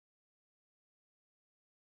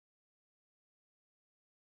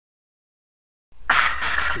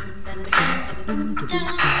I'm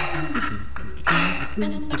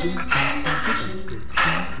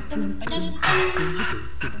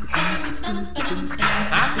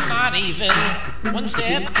not even one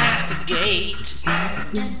step past the gate,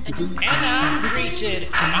 and I'm greeted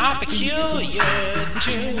by a peculiar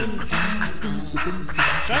tune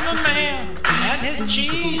from a man and his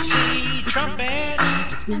cheesy trumpet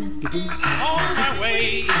on my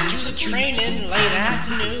way to the train in late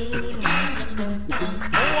afternoon.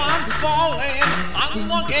 Oh, I'm falling on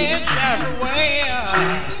luggage everywhere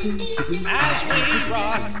as we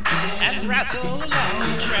rock and rattle along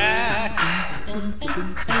the track.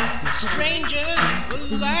 Strangers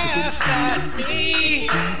will laugh at me,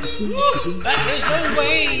 but there's no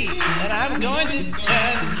way that I'm going to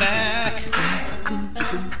turn back.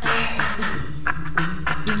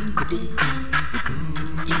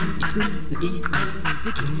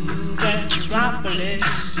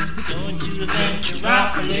 Adventuropolis, going to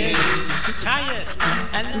Adventuropolis. Tired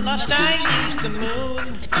and lost, I use the moon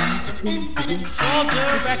for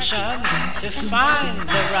direction to find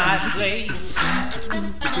the right place.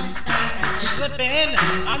 Slipping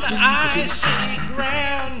on the icy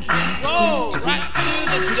ground, roll right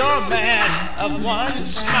to the doormat of one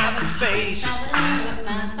smiling face.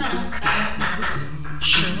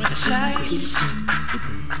 Show me the sights,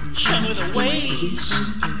 show me the ways.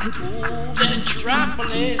 Ooh,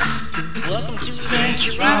 Adventuropolis, welcome to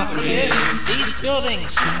Adventuropolis. These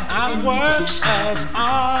buildings are works of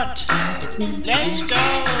art. Let's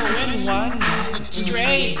go in one,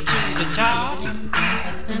 straight to the top.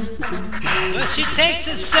 But she takes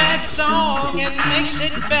a sad song and makes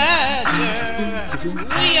it better.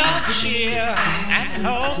 We all cheer and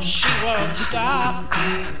hope she won't stop.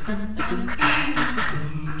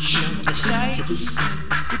 Show me the sights,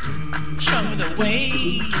 show me the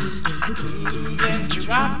ways.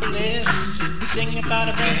 Adventuropolis, sing about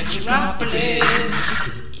Adventuropolis.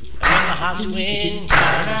 When the hot wind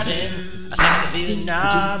comes in, I think of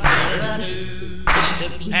Vietnam, just a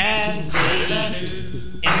pansy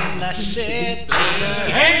in the city.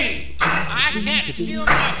 Hey, I can't feel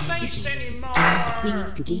my face anymore.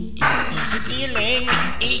 Stealing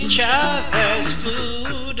each other's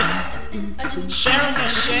food, sharing a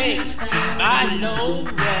shake by low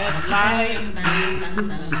red light.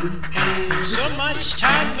 So much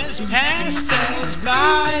time has passed us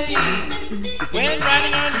by when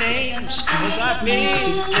writing our names was our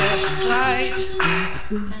biggest plight.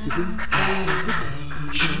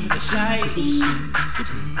 Show me the sights,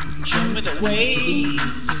 show me the ways.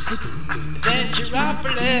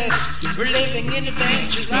 Adventuropolis, we're living in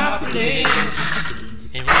Adventuropolis.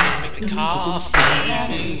 And when I make the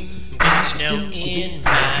coffee, got snow in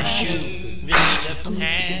my shoe, Mr.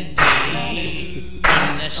 Pansy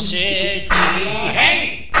in the city.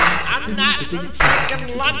 Hey, I'm not from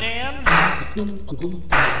freaking London.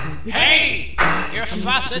 Hey, your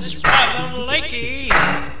faucet's rather leaky.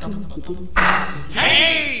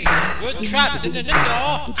 Hey, we're trapped in an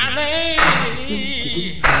indoor alley.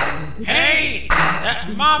 Hey, that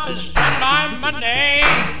mop is done by Monday.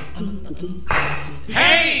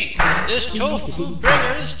 Hey, this tofu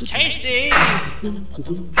burger's tasty.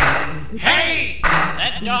 Hey,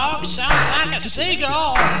 that dog sounds like a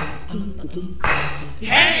seagull.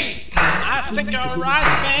 Hey, I think a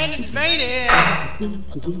rice band invaded.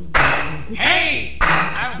 Hey,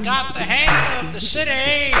 I've got the hang of the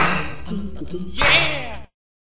city. Yeah.